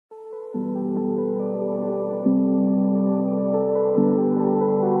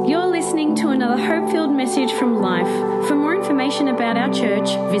listening to another hope-filled message from Life. For more information about our church,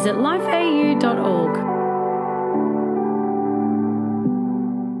 visit lifeau.org.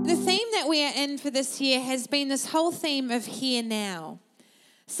 The theme that we are in for this year has been this whole theme of here now.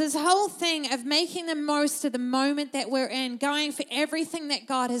 So this whole thing of making the most of the moment that we're in, going for everything that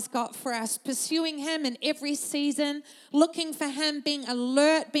God has got for us, pursuing Him in every season, looking for Him, being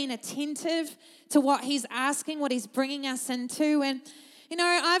alert, being attentive to what He's asking, what He's bringing us into. And, you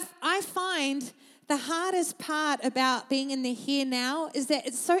know, I find the hardest part about being in the here now is that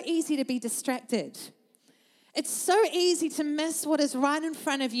it's so easy to be distracted. It's so easy to miss what is right in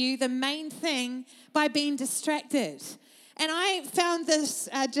front of you, the main thing, by being distracted. And I found this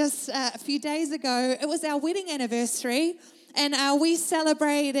just a few days ago. It was our wedding anniversary, and we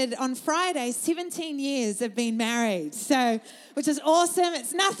celebrated on Friday 17 years of being married, so which is awesome.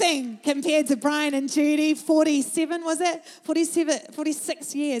 It's nothing compared to Brian and Judy, 47, was it?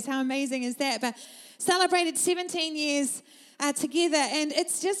 46 years. How amazing is that? But celebrated 17 years together, and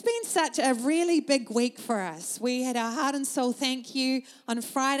it's just been such a really big week for us. We had our heart and soul thank you on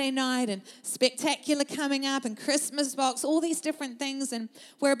Friday night, and spectacular coming up, and Christmas box, all these different things, and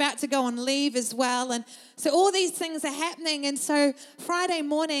we're about to go on leave as well, and so all these things are happening. And so Friday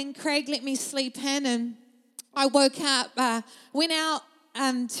morning, Craig let me sleep in, and I woke up, went out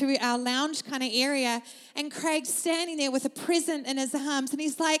to our lounge kind of area, and Craig's standing there with a present in his arms, and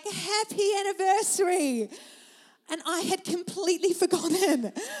he's like, "Happy anniversary." And I had completely forgotten,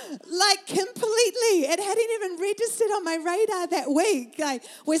 like completely. It hadn't even registered on my radar that week. Like,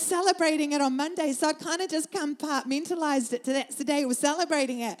 we're celebrating it on Monday, so I kind of just compartmentalized it to that's the day we're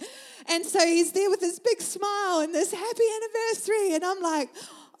celebrating it. And so he's there with this big smile and this happy anniversary, and I'm like,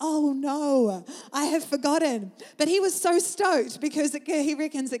 oh no, I have forgotten. But he was so stoked because he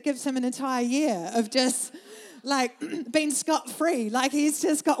reckons it gives him an entire year of just like being scot-free, like he's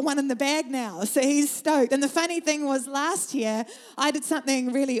just got one in the bag now, so he's stoked. And the funny thing was, last year I did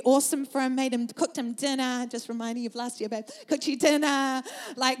something really awesome for him, cooked him dinner, just reminding you of last year, babe, cooked you dinner,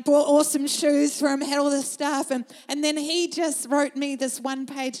 like bought awesome shoes for him, had all this stuff, and then he just wrote me this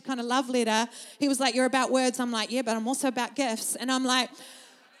one-page kind of love letter. He was like, "You're about words." I'm like, "Yeah, but I'm also about gifts." And I'm like,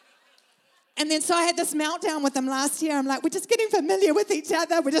 and then so I had this meltdown with him last year. I'm like, we're just getting familiar with each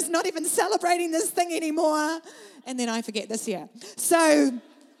other. We're just not even celebrating this thing anymore. And then I forget this year. So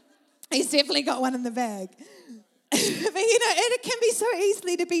he's definitely got one in the bag. But you know, it can be so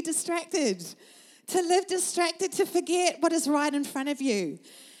easily to be distracted, to live distracted, to forget what is right in front of you.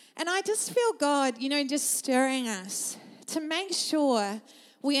 And I just feel God, you know, just stirring us to make sure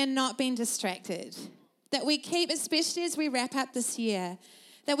we are not being distracted, that we keep, especially as we wrap up this year,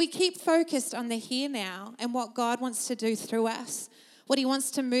 that we keep focused on the here now and what God wants to do through us, what He wants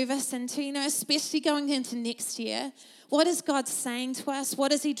to move us into, you know, especially going into next year. What is God saying to us?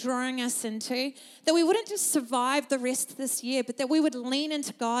 What is He drawing us into? That we wouldn't just survive the rest of this year, but that we would lean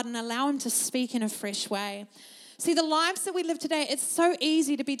into God and allow Him to speak in a fresh way. See, the lives that we live today, it's so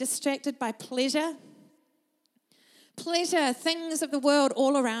easy to be distracted by pleasure, things of the world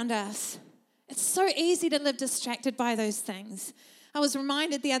all around us. It's so easy to live distracted by those things. I was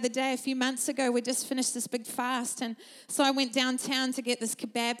reminded the other day, a few months ago, we just finished this big fast, and so I went downtown to get this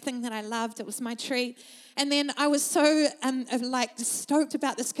kebab thing that I loved. It was my treat. And then I was so stoked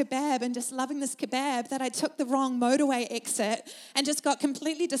about this kebab and just loving this kebab that I took the wrong motorway exit and just got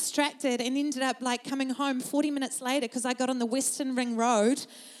completely distracted and ended up like coming home 40 minutes later because I got on the Western Ring Road.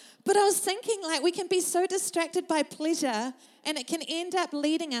 But I was thinking, like, we can be so distracted by pleasure and it can end up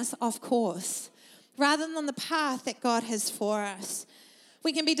leading us off course rather than on the path that God has for us.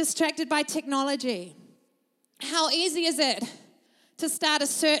 We can be distracted by technology. How easy is it to start a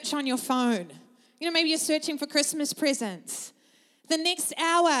search on your phone? You know, maybe you're searching for Christmas presents. The next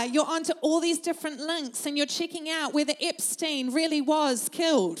hour, you're onto all these different links and you're checking out whether Epstein really was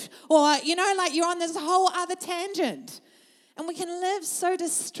killed. Or, you know, like you're on this whole other tangent. And we can live so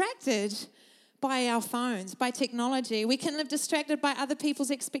distracted by our phones, by technology. We can live distracted by other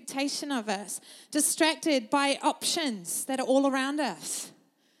people's expectation of us, distracted by options that are all around us.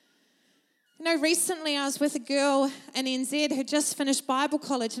 You know, recently I was with a girl in NZ who just finished Bible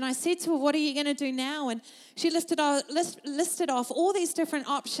college, and I said to her, "What are you going to do now?" And she listed off all these different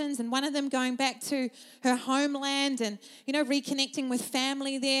options, and one of them going back to her homeland and, you know, reconnecting with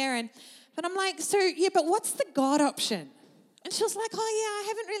family there. But I'm like, but what's the God option? And she was like, "Oh yeah, I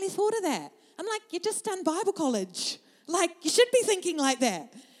haven't really thought of that." I'm like, "You just done Bible college. Like, you should be thinking like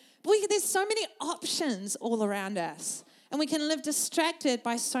that." There's so many options all around us. And we can live distracted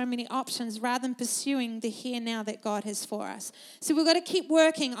by so many options rather than pursuing the here now that God has for us. So we've got to keep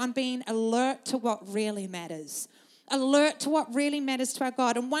working on being alert to what really matters. alert to what really matters to our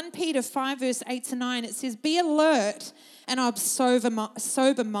God. In 1 Peter 5 verse 8 to 9, it says, be alert and of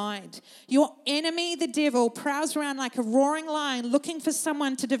sober mind. Your enemy, the devil, prowls around like a roaring lion looking for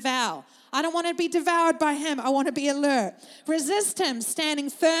someone to devour. I don't want to be devoured by him. I want to be alert. Resist him, standing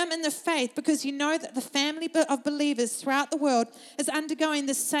firm in the faith, because you know that the family of believers throughout the world is undergoing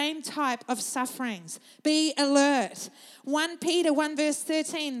the same type of sufferings. Be alert. 1 Peter 1 verse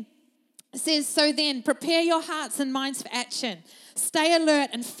 13 says, so then, prepare your hearts and minds for action. Stay alert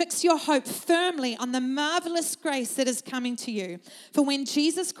and fix your hope firmly on the marvelous grace that is coming to you. For when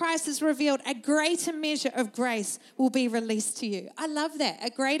Jesus Christ is revealed, a greater measure of grace will be released to you. I love that. A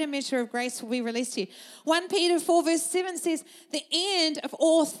greater measure of grace will be released to you. 1 Peter 4 verse 7 says, the end of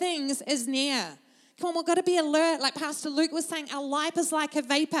all things is near. Come on, we've got to be alert. Like Pastor Luke was saying, our life is like a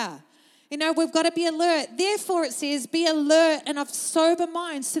vapor. You know, we've got to be alert. Therefore, it says, be alert and of sober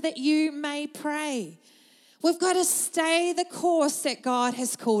mind so that you may pray. We've got to stay the course that God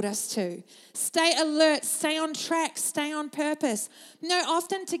has called us to. Stay alert, stay on track, stay on purpose. You know,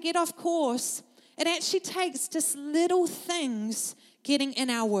 often to get off course, it actually takes just little things getting in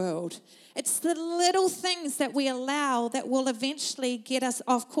our world. It's the little things that we allow that will eventually get us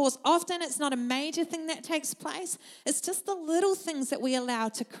off course. Often it's not a major thing that takes place. It's just the little things that we allow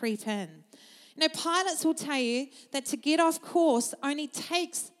to creep in. You know, pilots will tell you that to get off course only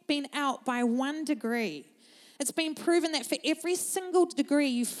takes being out by 1 degree. It's been proven that for every single degree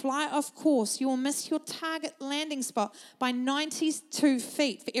you fly off course, you will miss your target landing spot by 92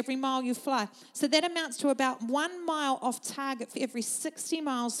 feet for every mile you fly. So that amounts to about 1 mile off target for every 60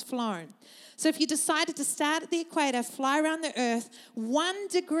 miles flown. So if you decided to start at the equator, fly around the earth, 1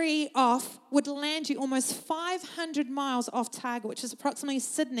 degree off would land you almost 500 miles off target, which is approximately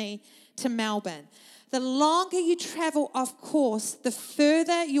Sydney to Melbourne. The longer you travel off course, the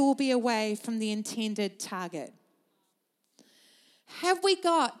further you will be away from the intended target. Have we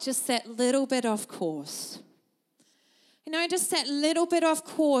got just that little bit off course? You know, just that little bit off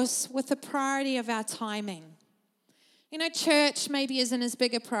course with the priority of our timing. You know, church maybe isn't as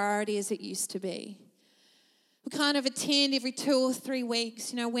big a priority as it used to be. We kind of attend every 2 or 3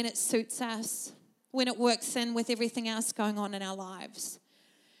 weeks, you know, when it suits us, when it works in with everything else going on in our lives.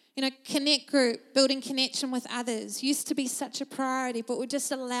 You know, connect group, building connection with others used to be such a priority, but we just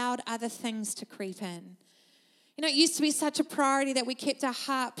allowed other things to creep in. You know, it used to be such a priority that we kept our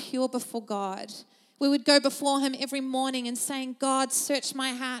heart pure before God. We would go before him every morning and saying, God, search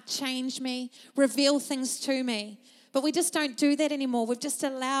my heart, change me, reveal things to me. But we just don't do that anymore. We've just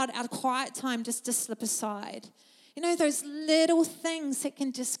allowed our quiet time just to slip aside. You know, those little things that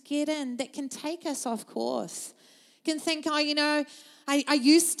can just get in, that can take us off course. You can think, oh, you know, I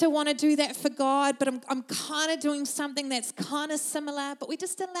used to want to do that for God, but I'm kind of doing something that's kind of similar. But we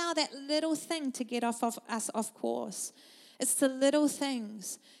just allow that little thing to get us off course. It's the little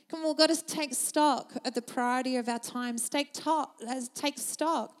things. Come on, we've got to take stock of the priority of our time. Take stock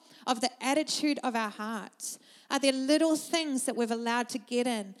of the attitude of our hearts. Are there little things that we've allowed to get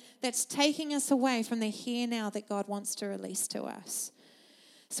in that's taking us away from the here now that God wants to release to us?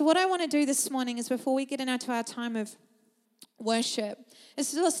 So what I want to do this morning is, before we get into our time of worship,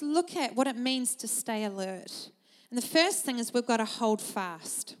 is to just look at what it means to stay alert. And the first thing is we've got to hold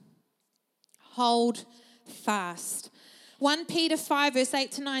fast. Hold fast. 1 Peter 5 verse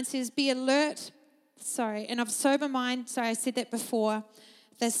 8 to 9 says, be alert, and of sober mind. I said that before.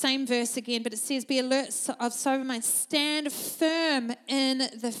 The same verse again, but it says, be alert, of sober mind. Stand firm in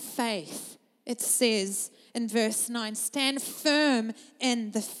the faith. It says in verse 9, stand firm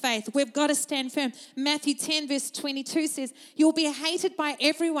in the faith. We've got to stand firm. Matthew 10 verse 22 says, you'll be hated by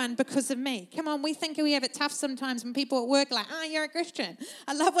everyone because of me. Come on, we think we have it tough sometimes when people at work are like, you're a Christian.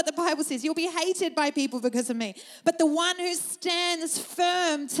 I love what the Bible says. You'll be hated by people because of me. But the one who stands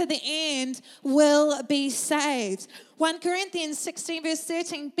firm to the end will be saved. 1 Corinthians 16 verse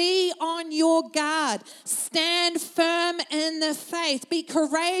 13, be on your guard. Stand firm in the faith. Be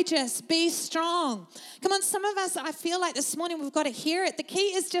courageous. Be strong. Come on, some of us, I feel like this morning we've got to hear it. The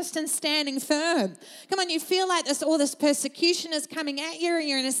key is just in standing firm. Come on, you feel like all this persecution is coming at you, and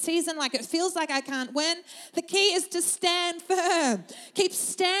you're in a season like it feels like I can't win. The key is to stand firm. Keep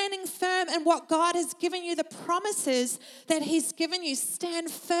standing firm in what God has given you, the promises that he's given you.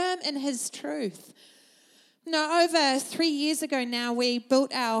 Stand firm in his truth. No, over 3 years ago now, we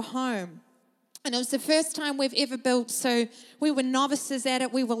built our home. And it was the first time we've ever built, so we were novices at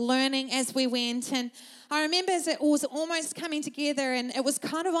it. We were learning as we went. And I remember as it was almost coming together, and it was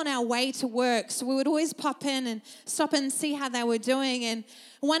kind of on our way to work. So we would always pop in and stop in and see how they were doing. And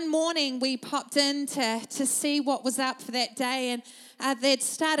one morning we popped in to see what was up for that day, and they'd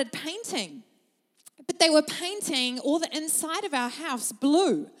started painting. But they were painting all the inside of our house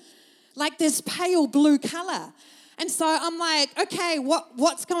blue, like this pale blue color. And so I'm like, okay,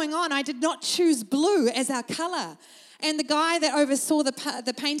 what's going on? I did not choose blue as our color. And the guy that oversaw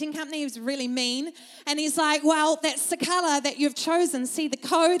the painting company was really mean. And he's like, well, that's the color that you've chosen. See the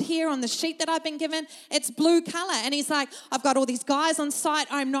code here on the sheet that I've been given? It's blue color. And he's like, I've got all these guys on site.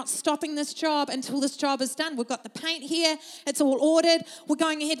 I'm not stopping this job until this job is done. We've got the paint here. It's all ordered. We're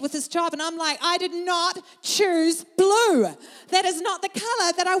going ahead with this job. And I'm like, I did not choose blue. That is not the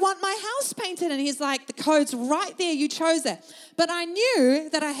color that I want my house painted. And he's like, the code's right there. You chose it. But I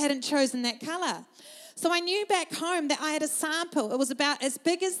knew that I hadn't chosen that color. So I knew back home that I had a sample. It was about as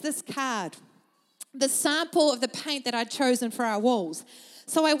big as this card, the sample of the paint that I'd chosen for our walls.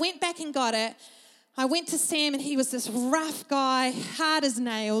 So I went back and got it. I went to Sam, and he was this rough guy, hard as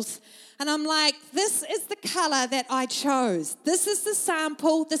nails. And I'm like, this is the color that I chose. This is the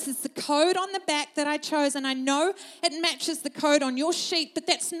sample. This is the code on the back that I chose. And I know it matches the code on your sheet, but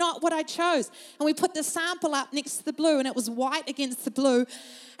that's not what I chose. And we put the sample up next to the blue, and it was white against the blue.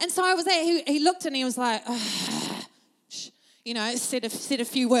 And so I was there. He looked and he was like, said a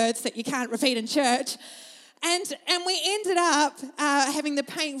few words that you can't repeat in church. And we ended up having the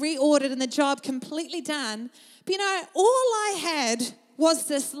paint reordered and the job completely done. But all I had was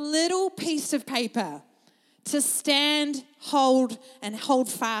this little piece of paper to stand, hold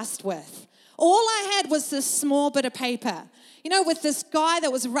fast with. All I had was this small bit of paper. With this guy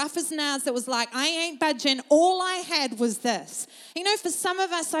that was rough as nails that was like, I ain't budging. All I had was this. For some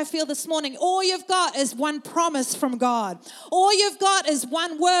of us, I feel this morning, all you've got is one promise from God. All you've got is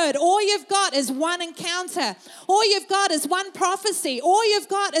one word. All you've got is one encounter. All you've got is one prophecy. All you've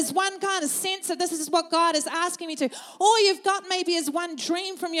got is one kind of sense of this is what God is asking me to. All you've got maybe is one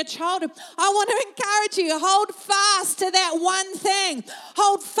dream from your childhood. I want to encourage you, hold fast to that one thing.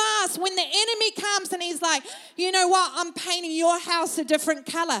 Hold fast when the enemy comes and he's like, you know what, I'm painting your house a different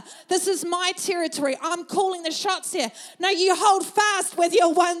color. This is my territory. I'm calling the shots here. No, you hold fast with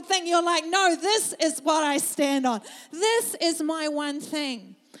your one thing. You're like, no, this is what I stand on. This is my one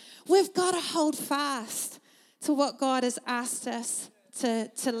thing. We've got to hold fast to what God has asked us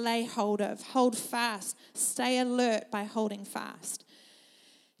to lay hold of. Hold fast. Stay alert by holding fast.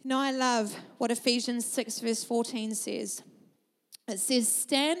 I love what Ephesians 6 verse 14 says. It says,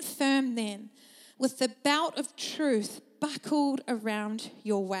 stand firm then with the belt of truth buckled around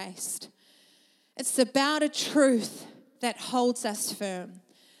your waist. It's the belt of truth that holds us firm.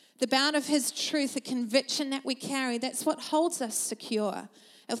 The belt of His truth, the conviction that we carry, that's what holds us secure.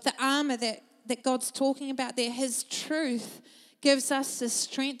 Of the armor that God's talking about there, His truth gives us the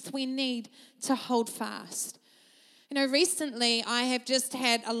strength we need to hold fast. Recently I have just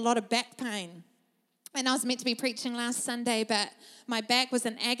had a lot of back pain. And I was meant to be preaching last Sunday, but my back was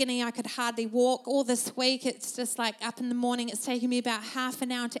in agony. I could hardly walk. All this week, it's just like up in the morning. It's taken me about half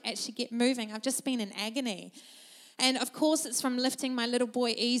an hour to actually get moving. I've just been in agony. And of course, it's from lifting my little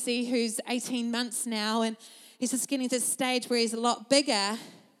boy, Easy, who's 18 months now. And he's just getting to the stage where he's a lot bigger.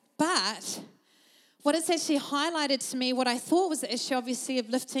 But what it's actually highlighted to me, what I thought was the issue, obviously, of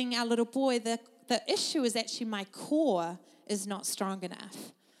lifting our little boy, the issue is actually my core is not strong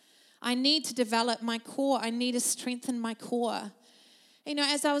enough. I need to develop my core. I need to strengthen my core.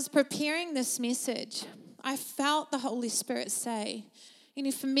 As I was preparing this message, I felt the Holy Spirit say,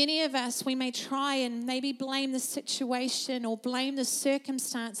 for many of us, we may try and maybe blame the situation or blame the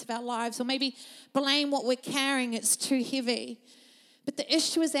circumstance of our lives or maybe blame what we're carrying. It's too heavy. But the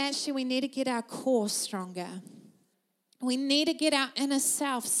issue is actually we need to get our core stronger. We need to get our inner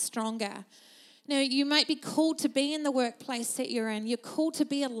self stronger. You might be called to be in the workplace that you're in. You're called to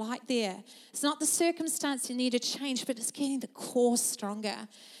be a light there. It's not the circumstance you need to change, but it's getting the core stronger.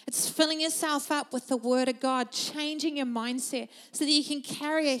 It's filling yourself up with the Word of God, changing your mindset so that you can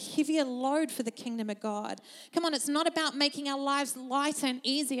carry a heavier load for the kingdom of God. Come on, it's not about making our lives lighter and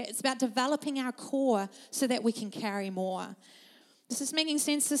easier. It's about developing our core so that we can carry more. This is making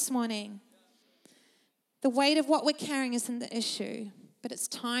sense this morning. The weight of what we're carrying isn't the issue. But it's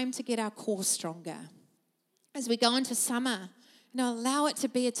time to get our core stronger. As we go into summer, allow it to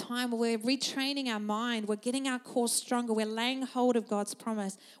be a time where we're retraining our mind. We're getting our core stronger. We're laying hold of God's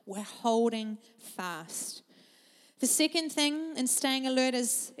promise. We're holding fast. The second thing in staying alert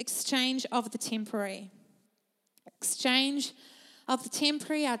is exchange of the temporary. Exchange of the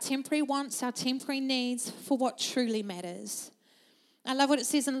temporary, our temporary wants, our temporary needs for what truly matters. I love what it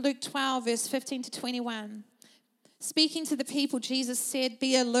says in Luke 12, verse 15 to 21. Speaking to the people, Jesus said,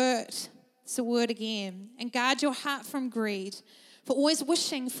 be alert, it's a word again, and guard your heart from greed, for always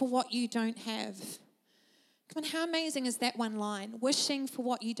wishing for what you don't have. Come on, how amazing is that one line? Wishing for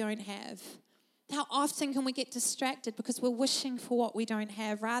what you don't have. How often can we get distracted because we're wishing for what we don't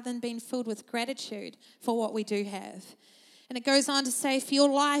have rather than being filled with gratitude for what we do have? And it goes on to say, for your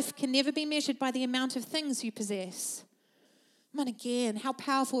life can never be measured by the amount of things you possess. And again, how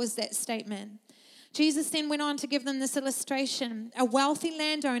powerful is that statement? Jesus then went on to give them this illustration. A wealthy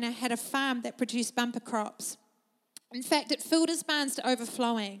landowner had a farm that produced bumper crops. In fact, it filled his barns to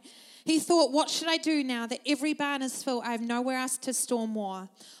overflowing. He thought, what should I do now that every barn is full? I have nowhere else to store more.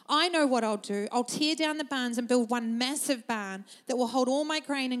 I know what I'll do. I'll tear down the barns and build one massive barn that will hold all my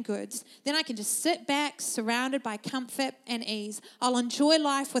grain and goods. Then I can just sit back, surrounded by comfort and ease. I'll enjoy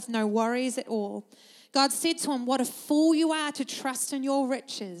life with no worries at all. God said to him, what a fool you are to trust in your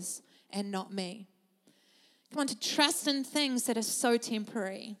riches and not me. Come on, to trust in things that are so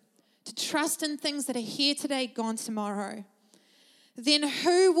temporary. To trust in things that are here today, gone tomorrow. Then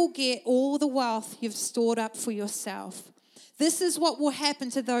who will get all the wealth you've stored up for yourself? This is what will happen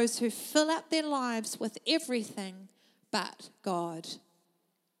to those who fill up their lives with everything but God.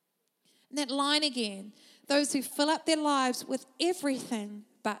 And that line again, those who fill up their lives with everything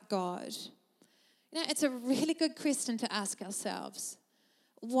but God. You know, it's a really good question to ask ourselves.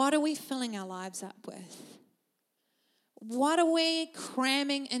 What are we filling our lives up with? What are we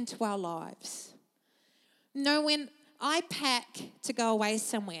cramming into our lives? You know, when I pack to go away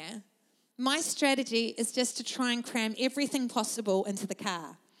somewhere, my strategy is just to try and cram everything possible into the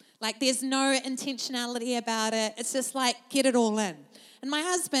car. Like, there's no intentionality about it. It's just like, get it all in. And my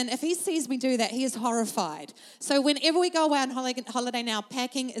husband, if he sees me do that, he is horrified. So whenever we go away on holiday now,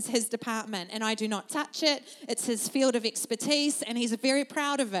 packing is his department, and I do not touch it. It's his field of expertise, and he's very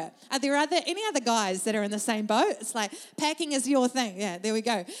proud of it. Are there any other guys that are in the same boat? It's like, packing is your thing. Yeah, there we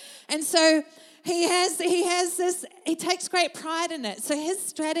go. And so he takes great pride in it. So his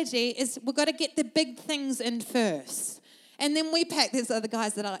strategy is, we've got to get the big things in first. And then we pack. There's other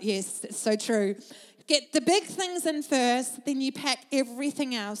guys that are like, yes, it's so true. Get the big things in first, then you pack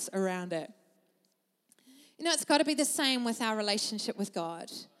everything else around it. You know, it's got to be the same with our relationship with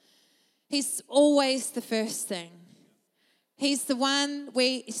God. He's always the first thing. He's the one,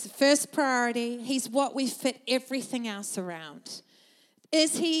 he's the first priority. He's what we fit everything else around.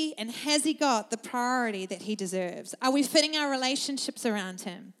 Is he and has he got the priority that he deserves? Are we fitting our relationships around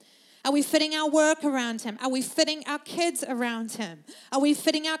him? Are we fitting our work around him? Are we fitting our kids around him? Are we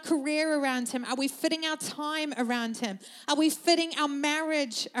fitting our career around him? Are we fitting our time around him? Are we fitting our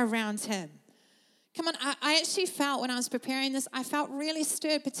marriage around him? Come on, I actually felt when I was preparing this, I felt really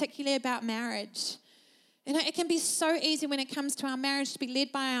stirred, particularly about marriage. You know, it can be so easy when it comes to our marriage to be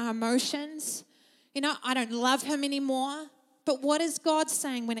led by our emotions. You know, I don't love him anymore. But what is God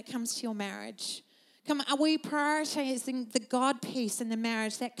saying when it comes to your marriage? Come on, are we prioritizing the God piece in the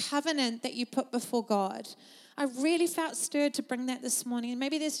marriage, that covenant that you put before God? I really felt stirred to bring that this morning. And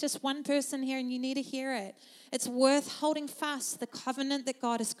maybe there's just one person here and you need to hear it. It's worth holding fast the covenant that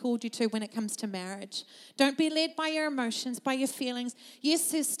God has called you to when it comes to marriage. Don't be led by your emotions, by your feelings.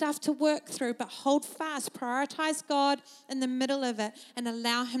 Yes, there's stuff to work through, but hold fast. Prioritize God in the middle of it and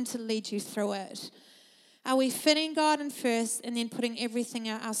allow him to lead you through it. Are we fitting God in first and then putting everything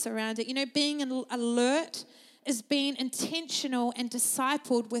else around it? You know, being alert is being intentional and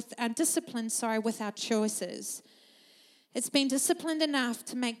disciplined with our choices. It's being disciplined enough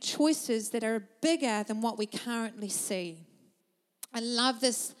to make choices that are bigger than what we currently see. I love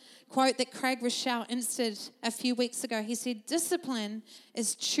this quote that Craig Rochelle insted a few weeks ago. He said, discipline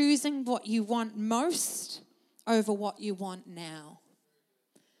is choosing what you want most over what you want now.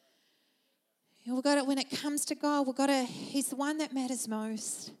 We've got to, when it comes to God, he's the one that matters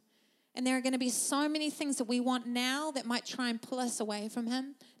most. And there are going to be so many things that we want now that might try and pull us away from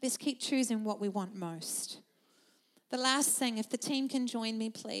him. Let's keep choosing what we want most. The last thing, if the team can join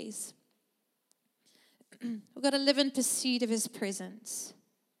me, please. We've got to live in pursuit of his presence,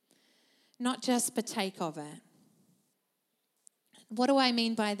 not just partake of it. What do I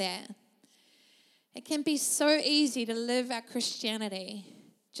mean by that? It can be so easy to live our Christianity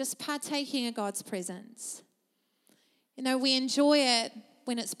just partaking of God's presence. You know, we enjoy it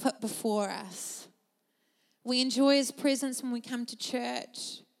when it's put before us. We enjoy his presence when we come to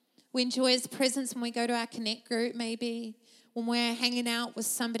church. We enjoy his presence when we go to our Connect group, maybe, when we're hanging out with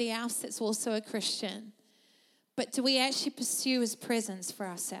somebody else that's also a Christian. But do we actually pursue his presence for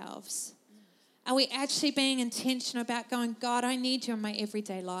ourselves? Are we actually being intentional about going, God, I need you in my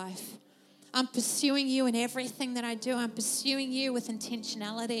everyday life. I'm pursuing you in everything that I do. I'm pursuing you with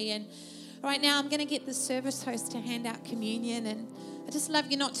intentionality. And right now I'm going to get the service host to hand out communion. And I just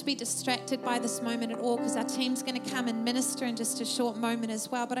love you not to be distracted by this moment at all, because our team's going to come and minister in just a short moment as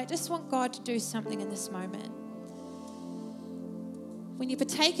well. But I just want God to do something in this moment. When you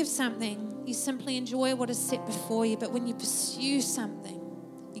partake of something, you simply enjoy what is set before you. But when you pursue something,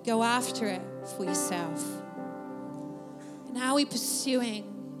 you go after it for yourself. And are we pursuing?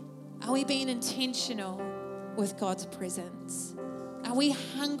 Are we being intentional with God's presence? Are we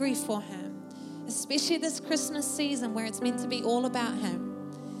hungry for Him? Especially this Christmas season where it's meant to be all about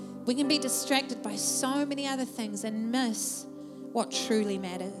Him. We can be distracted by so many other things and miss what truly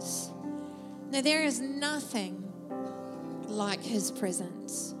matters. Now, there is nothing like His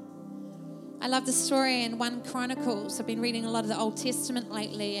presence. I love the story in 1 Chronicles. I've been reading a lot of the Old Testament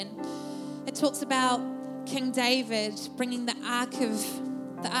lately, and it talks about King David bringing the Ark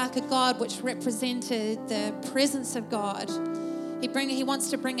of God, which represented the presence of God. He wants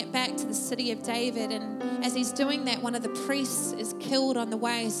to bring it back to the city of David, and as he's doing that, one of the priests is killed on the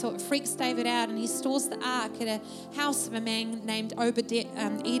way, so it freaks David out, and he stores the ark at a house of a man named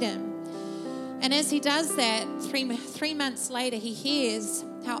Obed-Edom. And as he does that, three months later, he hears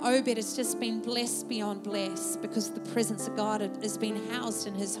how Obed has just been blessed beyond blessed because the presence of God has been housed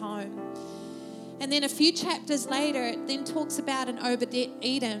in his home. And then a few chapters later, it then talks about an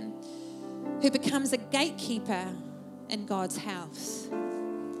Obed-Edom who becomes a gatekeeper in God's house.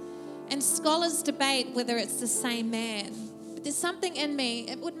 And scholars debate whether it's the same man. But there's something in me,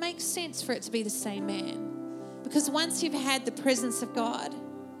 it would make sense for it to be the same man. Because once you've had the presence of God,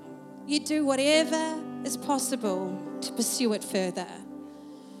 you do whatever is possible to pursue it further.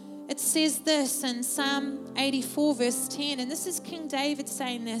 It says this in Psalm 84 verse 10, and this is King David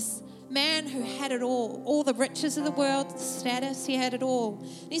saying this, man who had it all the riches of the world, the status, he had it all.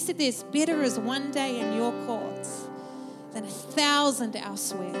 And he said this, better is one day in your courts than 1,000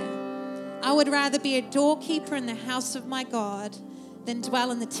 elsewhere. I would rather be a doorkeeper in the house of my God than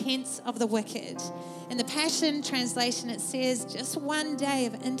dwell in the tents of the wicked. In the Passion Translation, it says, just one day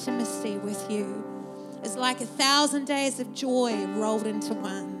of intimacy with you is like 1,000 days of joy rolled into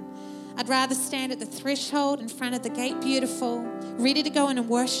one. I'd rather stand at the threshold in front of the gate beautiful, ready to go in and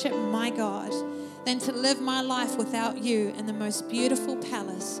worship my God, than to live my life without you in the most beautiful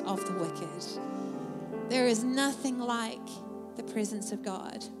palace of the wicked. There is nothing like the presence of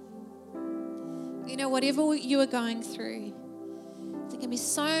God. You know, whatever you are going through, there can be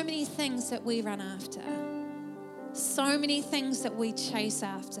so many things that we run after, so many things that we chase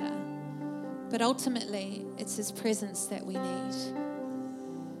after, but ultimately it's His presence that we need.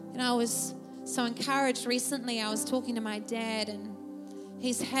 And I was so encouraged recently. I was talking to my dad, and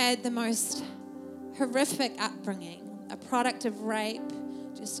he's had the most horrific upbringing, a product of rape,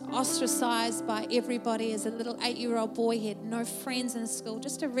 just ostracized by everybody as a little 8-year-old boy. He had no friends in school,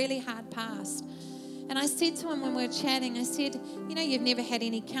 just a really hard past. And I said to him when we were chatting, I said, you know, you've never had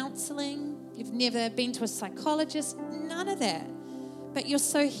any counseling, you've never been to a psychologist, none of that, but you're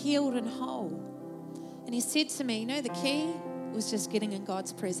so healed and whole. And he said to me, you know, the key was just getting in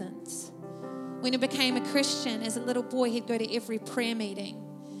God's presence. When he became a Christian, as a little boy, he'd go to every prayer meeting.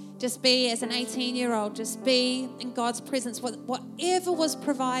 Just be, as an 18-year-old, just be in God's presence. Whatever was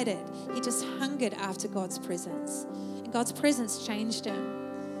provided, he just hungered after God's presence. And God's presence changed him.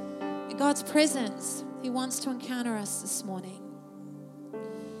 In God's presence, He wants to encounter us this morning.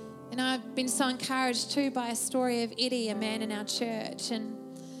 And I've been so encouraged too by a story of Eddie, a man in our church. And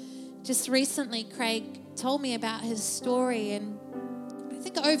just recently, Craig told me about his story. And I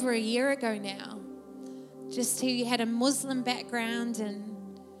think over a year ago now, just he had a Muslim background and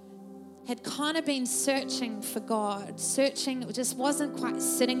had kind of been searching for God, it just wasn't quite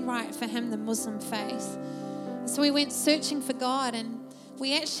sitting right for him, the Muslim faith. So we went searching for God, and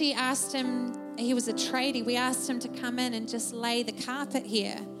we actually asked him, he was a tradie, we asked him to come in and just lay the carpet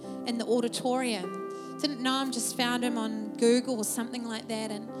here in the auditorium. Didn't know him, just found him on Google or something like that.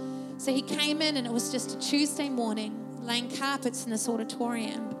 And so he came in, and it was just a Tuesday morning, laying carpets in this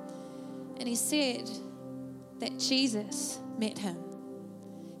auditorium. And he said that Jesus met him.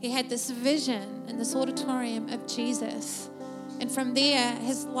 He had this vision in this auditorium of Jesus. And from there,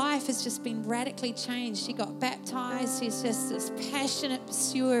 his life has just been radically changed. He got baptized. He's just this passionate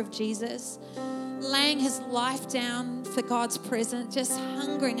pursuer of Jesus, laying his life down for God's presence, just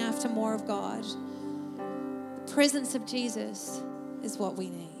hungering after more of God. The presence of Jesus is what we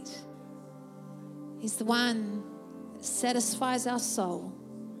need. He's the one that satisfies our soul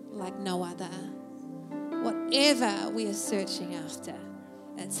like no other. Whatever we are searching after,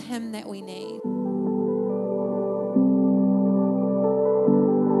 it's Him that we need.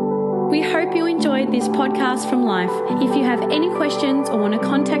 We hope you enjoyed this podcast from Life. If you have any questions or want to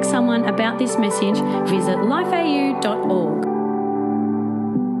contact someone about this message, visit lifeau.org.